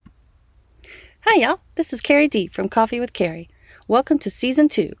Hi, y'all. This is Carrie D from Coffee with Carrie. Welcome to Season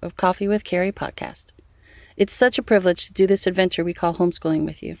 2 of Coffee with Carrie podcast. It's such a privilege to do this adventure we call homeschooling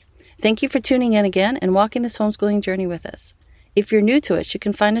with you. Thank you for tuning in again and walking this homeschooling journey with us. If you're new to us, you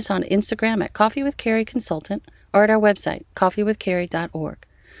can find us on Instagram at Coffee with Carrie Consultant or at our website, coffeewithcarrie.org.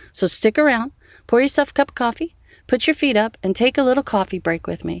 So stick around, pour yourself a cup of coffee, put your feet up, and take a little coffee break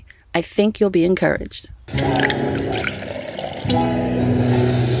with me. I think you'll be encouraged.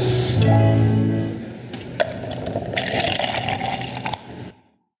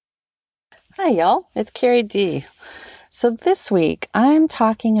 Hi, y'all. It's Carrie D. So this week, I'm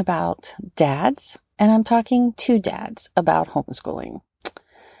talking about dads, and I'm talking to dads about homeschooling.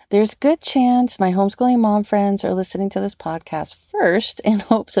 There's a good chance my homeschooling mom friends are listening to this podcast first in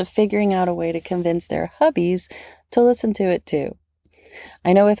hopes of figuring out a way to convince their hubbies to listen to it too.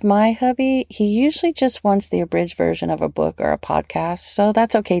 I know with my hubby, he usually just wants the abridged version of a book or a podcast, so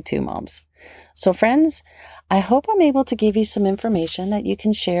that's okay too, moms. So friends, I hope I'm able to give you some information that you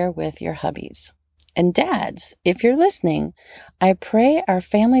can share with your hubbies. And dads, if you're listening, I pray our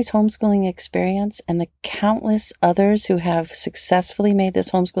family's homeschooling experience and the countless others who have successfully made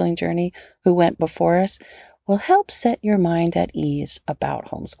this homeschooling journey who went before us will help set your mind at ease about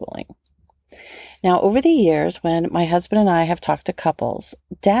homeschooling. Now, over the years, when my husband and I have talked to couples,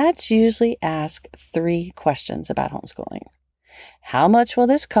 dads usually ask 3 questions about homeschooling. How much will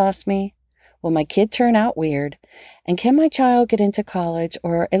this cost me? Will my kid turn out weird? And can my child get into college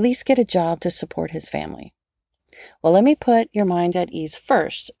or at least get a job to support his family? Well, let me put your mind at ease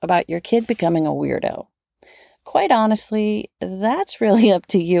first about your kid becoming a weirdo. Quite honestly, that's really up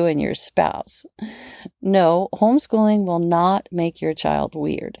to you and your spouse. No, homeschooling will not make your child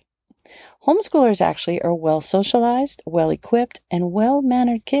weird. Homeschoolers actually are well socialized, well equipped, and well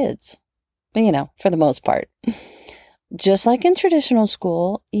mannered kids. For the most part. Just like in traditional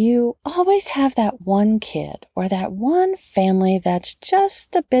school, you always have that one kid or that one family that's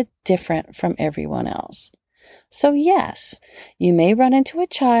just a bit different from everyone else. So yes, you may run into a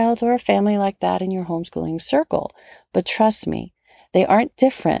child or a family like that in your homeschooling circle, but trust me, they aren't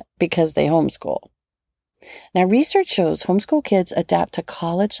different because they homeschool. Now, research shows homeschool kids adapt to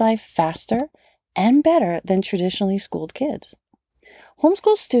college life faster and better than traditionally schooled kids.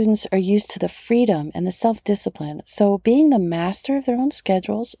 Homeschool students are used to the freedom and the self-discipline, so being the master of their own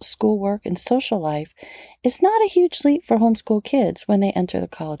schedules, schoolwork, and social life is not a huge leap for homeschool kids when they enter the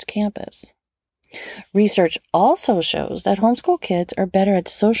college campus. Research also shows that homeschool kids are better at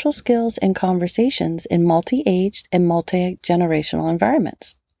social skills and conversations in multi-aged and multi-generational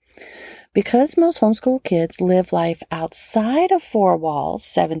environments. Because most homeschool kids live life outside of 4 walls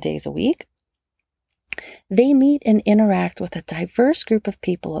 7 days a week, they meet and interact with a diverse group of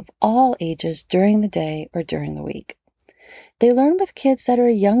people of all ages during the day or during the week. They learn with kids that are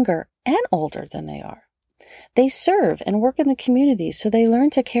younger and older than they are. They serve and work in the community, so they learn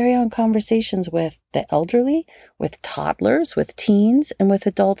to carry on conversations with the elderly, with toddlers, with teens, and with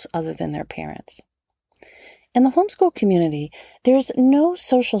adults other than their parents. In the homeschool community, there's no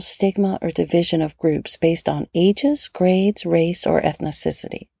social stigma or division of groups based on ages, grades, race, or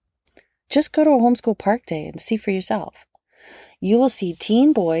ethnicity. Just go to a homeschool park day and see for yourself. You will see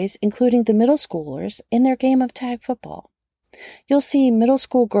teen boys, including the middle schoolers, in their game of tag football. You'll see middle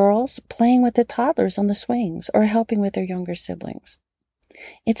school girls playing with the toddlers on the swings or helping with their younger siblings.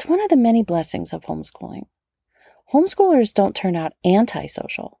 It's one of the many blessings of homeschooling. Homeschoolers don't turn out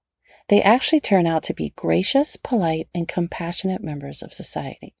antisocial. They actually turn out to be gracious, polite, and compassionate members of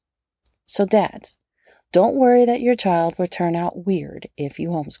society. So dads, don't worry that your child will turn out weird if you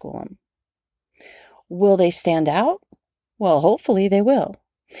homeschool them. Will they stand out? Well, hopefully they will.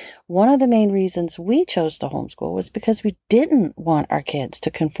 One of the main reasons we chose to homeschool was because we didn't want our kids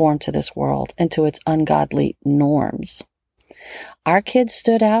to conform to this world and to its ungodly norms. Our kids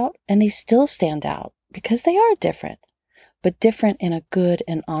stood out, and they still stand out because they are different, but different in a good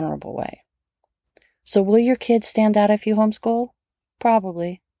and honorable way. So will your kids stand out if you homeschool?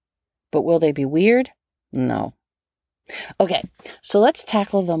 Probably. But will they be weird? No. Okay, so let's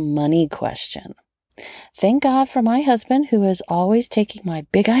tackle the money question. Thank God for my husband, who is always taking my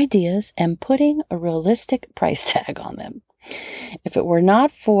big ideas and putting a realistic price tag on them. If it were not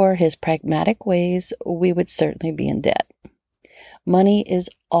for his pragmatic ways, we would certainly be in debt. Money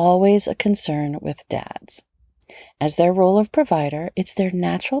is always a concern with dads. As their role of provider, it's their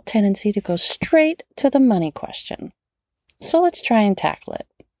natural tendency to go straight to the money question. So let's try and tackle it.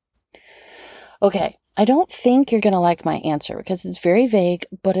 Okay, I don't think you're going to like my answer because it's very vague,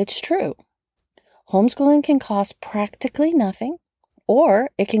 but it's true. Homeschooling can cost practically nothing, or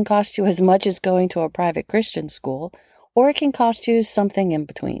it can cost you as much as going to a private Christian school, or it can cost you something in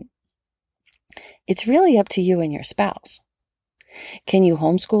between. It's really up to you and your spouse. Can you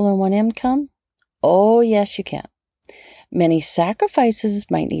homeschool on one income? Oh, yes, you can. Many sacrifices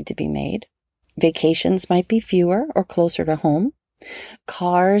might need to be made. Vacations might be fewer or closer to home.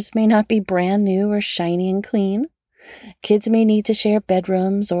 Cars may not be brand new or shiny and clean. Kids may need to share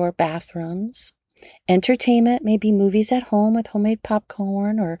bedrooms or bathrooms. Entertainment may be movies at home with homemade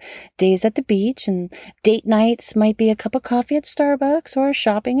popcorn or days at the beach, and date nights might be a cup of coffee at Starbucks or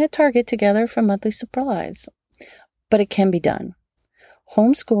shopping at Target together for monthly supplies. But it can be done.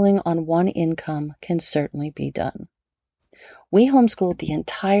 Homeschooling on one income can certainly be done. We homeschooled the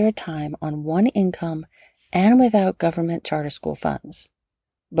entire time on one income and without government charter school funds.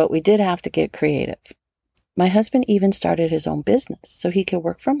 But we did have to get creative. My husband even started his own business so he could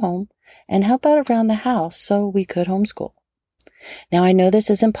work from home and help out around the house so we could homeschool. Now, I know this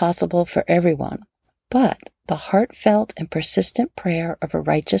isn't possible for everyone, but the heartfelt and persistent prayer of a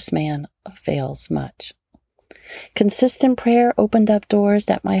righteous man avails much. Consistent prayer opened up doors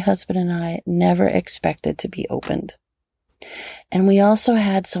that my husband and I never expected to be opened. And we also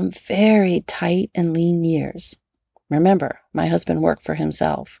had some very tight and lean years. Remember, my husband worked for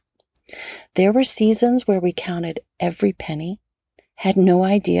himself. There were seasons where we counted every penny, had no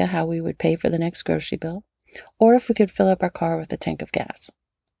idea how we would pay for the next grocery bill, or if we could fill up our car with a tank of gas.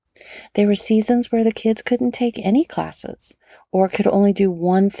 There were seasons where the kids couldn't take any classes, or could only do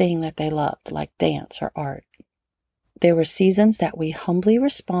one thing that they loved, like dance or art. There were seasons that we humbly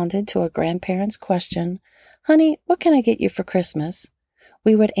responded to a grandparent's question, "Honey, what can I get you for Christmas?"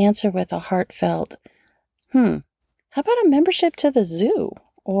 We would answer with a heartfelt, how about a membership to the zoo?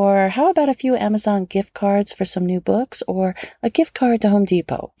 Or how about a few Amazon gift cards for some new books, or a gift card to Home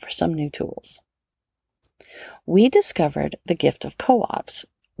Depot for some new tools? We discovered the gift of co-ops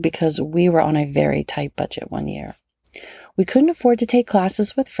because we were on a very tight budget one year. We couldn't afford to take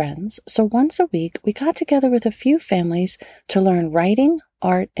classes with friends, so once a week we got together with a few families to learn writing,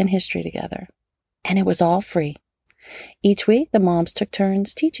 art, and history together. And it was all free. Each week the moms took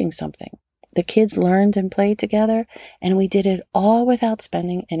turns teaching something. The kids learned and played together, and we did it all without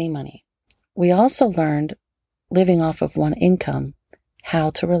spending any money. We also learned, living off of one income, how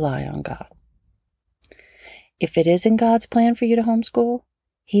to rely on God. If it is in God's plan for you to homeschool,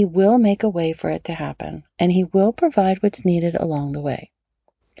 He will make a way for it to happen, and He will provide what's needed along the way.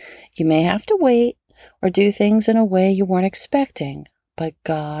 You may have to wait or do things in a way you weren't expecting, but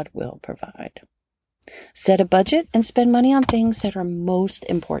God will provide. Set a budget and spend money on things that are most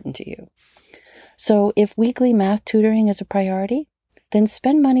important to you. So if weekly math tutoring is a priority, then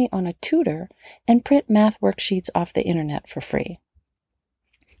spend money on a tutor and print math worksheets off the internet for free.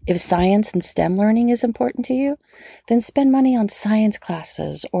 If science and STEM learning is important to you, then spend money on science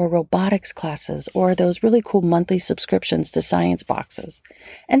classes or robotics classes or those really cool monthly subscriptions to science boxes.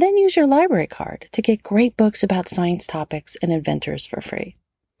 And then use your library card to get great books about science topics and inventors for free.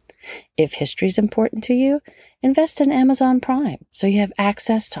 If history is important to you, invest in Amazon Prime so you have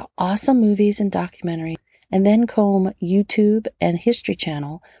access to awesome movies and documentaries, and then comb YouTube and History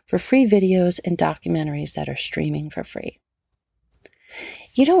Channel for free videos and documentaries that are streaming for free.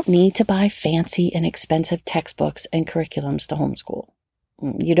 You don't need to buy fancy and expensive textbooks and curriculums to homeschool.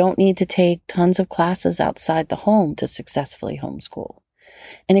 You don't need to take tons of classes outside the home to successfully homeschool.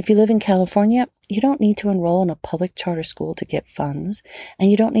 And if you live in California, you don't need to enroll in a public charter school to get funds, and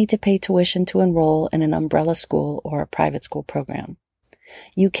you don't need to pay tuition to enroll in an umbrella school or a private school program.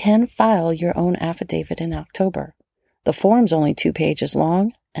 You can file your own affidavit in October. The form's only 2 pages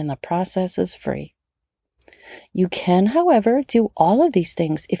long, and the process is free. You can, however, do all of these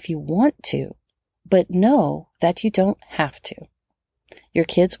things if you want to, but know that you don't have to. Your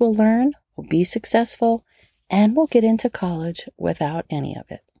kids will learn, will be successful, and will get into college without any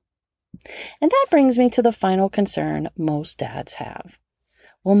of it. And that brings me to the final concern most dads have.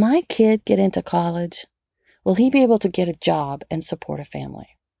 Will my kid get into college? Will he be able to get a job and support a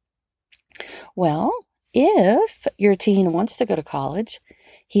family? Well, if your teen wants to go to college,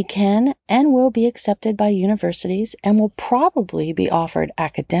 he can and will be accepted by universities and will probably be offered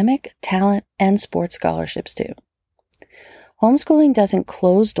academic, talent, and sports scholarships too. Homeschooling doesn't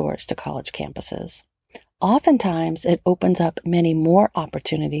close doors to college campuses. Oftentimes, it opens up many more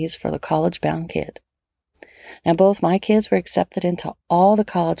opportunities for the college-bound kid. Now, both my kids were accepted into all the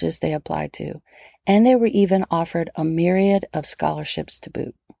colleges they applied to, and they were even offered a myriad of scholarships to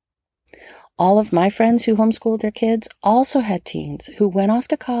boot. All of my friends who homeschooled their kids also had teens who went off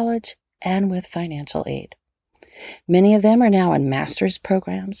to college and with financial aid. Many of them are now in master's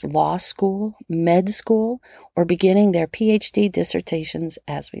programs, law school, med school, or beginning their PhD dissertations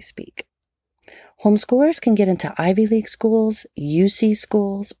as we speak. Homeschoolers can get into Ivy League schools, UC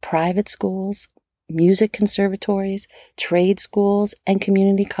schools, private schools, music conservatories, trade schools, and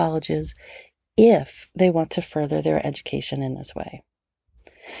community colleges if they want to further their education in this way.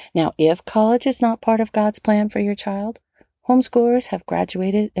 Now, if college is not part of God's plan for your child, homeschoolers have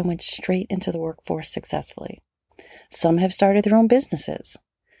graduated and went straight into the workforce successfully. Some have started their own businesses.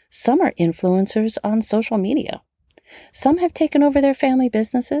 Some are influencers on social media. Some have taken over their family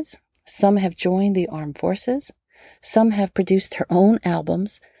businesses. Some have joined the armed forces. Some have produced their own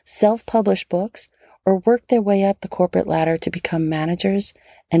albums, self-published books, or worked their way up the corporate ladder to become managers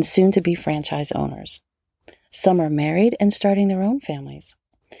and soon to be franchise owners. Some are married and starting their own families.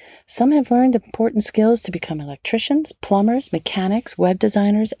 Some have learned important skills to become electricians, plumbers, mechanics, web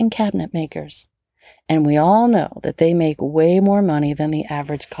designers, and cabinet makers. And we all know that they make way more money than the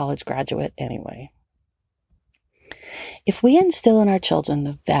average college graduate anyway. If we instill in our children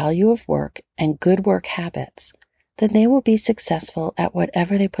the value of work and good work habits, then they will be successful at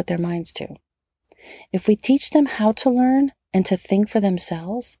whatever they put their minds to. If we teach them how to learn and to think for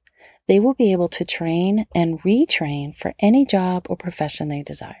themselves, they will be able to train and retrain for any job or profession they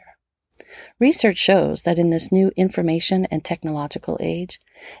desire. Research shows that in this new information and technological age,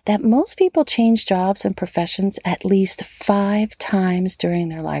 that most people change jobs and professions at least 5 times during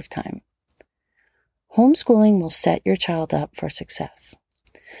their lifetime. Homeschooling will set your child up for success.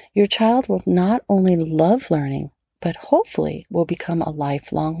 Your child will not only love learning, but hopefully will become a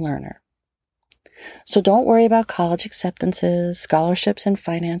lifelong learner. So don't worry about college acceptances, scholarships, and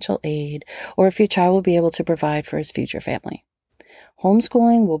financial aid, or if your child will be able to provide for his future family.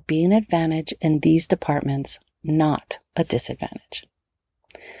 Homeschooling will be an advantage in these departments, not a disadvantage.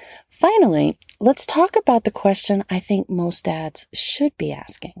 Finally, let's talk about the question I think most dads should be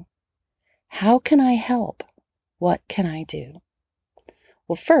asking. How can I help? What can I do?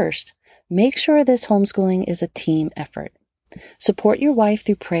 Well, first, make sure this homeschooling is a team effort. Support your wife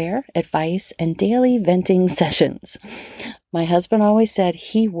through prayer, advice, and daily venting sessions. My husband always said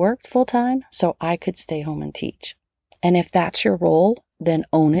he worked full-time so I could stay home and teach. And if that's your role, then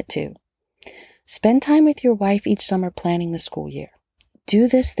own it too. Spend time with your wife each summer planning the school year. Do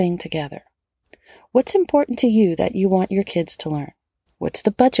this thing together. What's important to you that you want your kids to learn? What's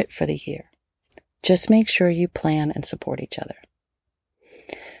the budget for the year? Just make sure you plan and support each other.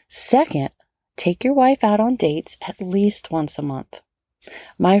 Second, take your wife out on dates at least once a month.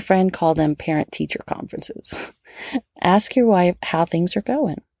 My friend called them parent-teacher conferences. Ask your wife how things are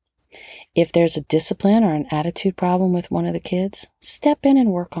going. If there's a discipline or an attitude problem with one of the kids, step in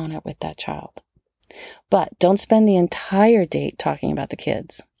and work on it with that child. But don't spend the entire date talking about the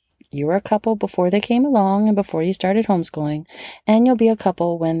kids. You were a couple before they came along and before you started homeschooling, and you'll be a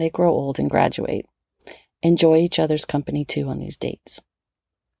couple when they grow old and graduate. Enjoy each other's company too on these dates.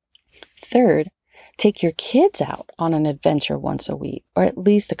 Third, take your kids out on an adventure once a week, or at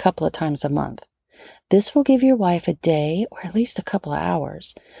least a couple of times a month. This will give your wife a day, or at least a couple of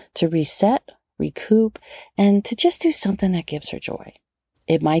hours, to reset, recoup, and to just do something that gives her joy.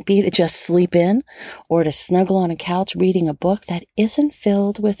 It might be to just sleep in, or to snuggle on a couch reading a book that isn't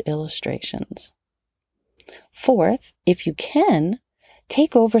filled with illustrations. Fourth, if you can,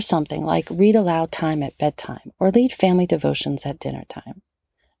 take over something like read aloud time at bedtime or lead family devotions at dinner time.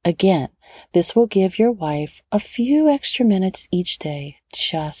 Again, this will give your wife a few extra minutes each day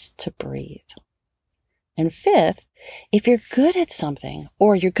just to breathe. And fifth, if you're good at something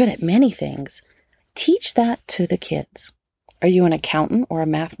or you're good at many things, teach that to the kids. Are you an accountant or a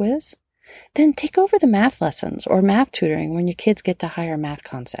math whiz? Then take over the math lessons or math tutoring when your kids get to higher math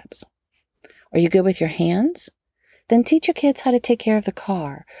concepts. Are you good with your hands? Then teach your kids how to take care of the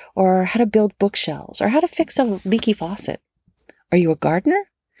car, or how to build bookshelves, or how to fix a leaky faucet. Are you a gardener?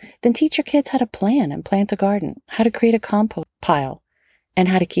 Then teach your kids how to plan and plant a garden, how to create a compost pile, and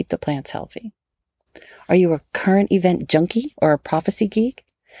how to keep the plants healthy. Are you a current event junkie or a prophecy geek?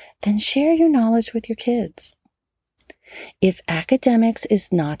 Then share your knowledge with your kids. If academics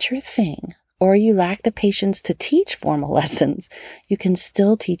is not your thing, or you lack the patience to teach formal lessons, you can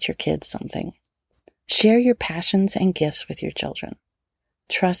still teach your kids something. Share your passions and gifts with your children.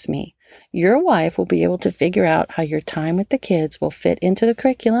 Trust me, your wife will be able to figure out how your time with the kids will fit into the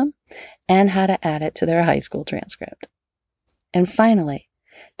curriculum and how to add it to their high school transcript. And finally,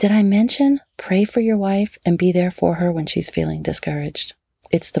 did I mention pray for your wife and be there for her when she's feeling discouraged?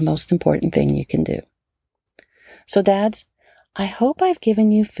 It's the most important thing you can do. So dads, I hope I've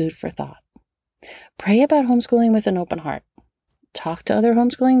given you food for thought. Pray about homeschooling with an open heart. Talk to other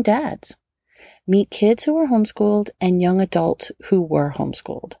homeschooling dads. Meet kids who were homeschooled and young adults who were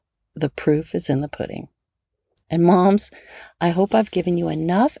homeschooled. The proof is in the pudding. And moms, I hope I've given you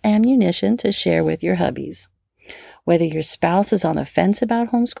enough ammunition to share with your hubbies. Whether your spouse is on the fence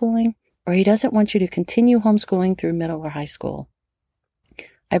about homeschooling or he doesn't want you to continue homeschooling through middle or high school,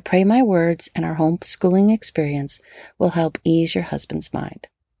 I pray my words and our homeschooling experience will help ease your husband's mind.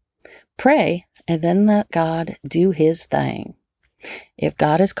 Pray and then let God do his thing. If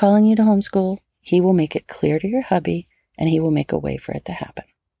God is calling you to homeschool, he will make it clear to your hubby and he will make a way for it to happen.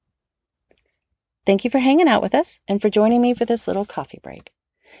 Thank you for hanging out with us and for joining me for this little coffee break.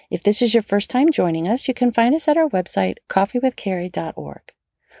 If this is your first time joining us, you can find us at our website, coffeewithcarrie.org.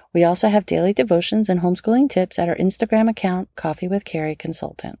 We also have daily devotions and homeschooling tips at our Instagram account, Coffee with Carrie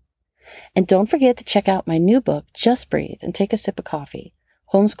Consultant. And don't forget to check out my new book, Just Breathe and Take a Sip of Coffee,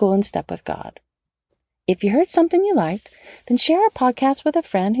 Homeschool in Step with God. If you heard something you liked, then share our podcast with a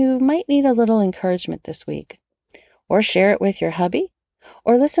friend who might need a little encouragement this week. Or share it with your hubby,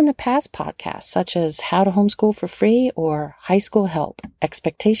 or listen to past podcasts such as How to Homeschool for Free or High School Help,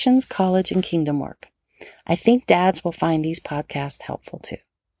 Expectations, College, and Kingdom Work. I think dads will find these podcasts helpful too.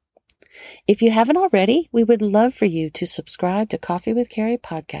 If you haven't already, we would love for you to subscribe to Coffee with Carrie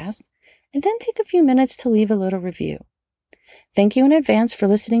podcast and then take a few minutes to leave a little review. Thank you in advance for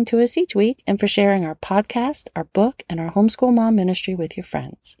listening to us each week and for sharing our podcast, our book, and our homeschool mom ministry with your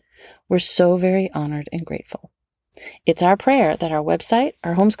friends. We're so very honored and grateful. It's our prayer that our website,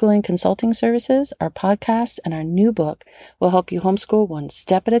 our homeschooling consulting services, our podcasts, and our new book will help you homeschool one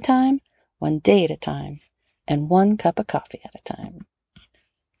step at a time, one day at a time, and one cup of coffee at a time.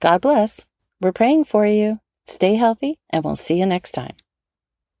 God bless. We're praying for you. Stay healthy, and we'll see you next time.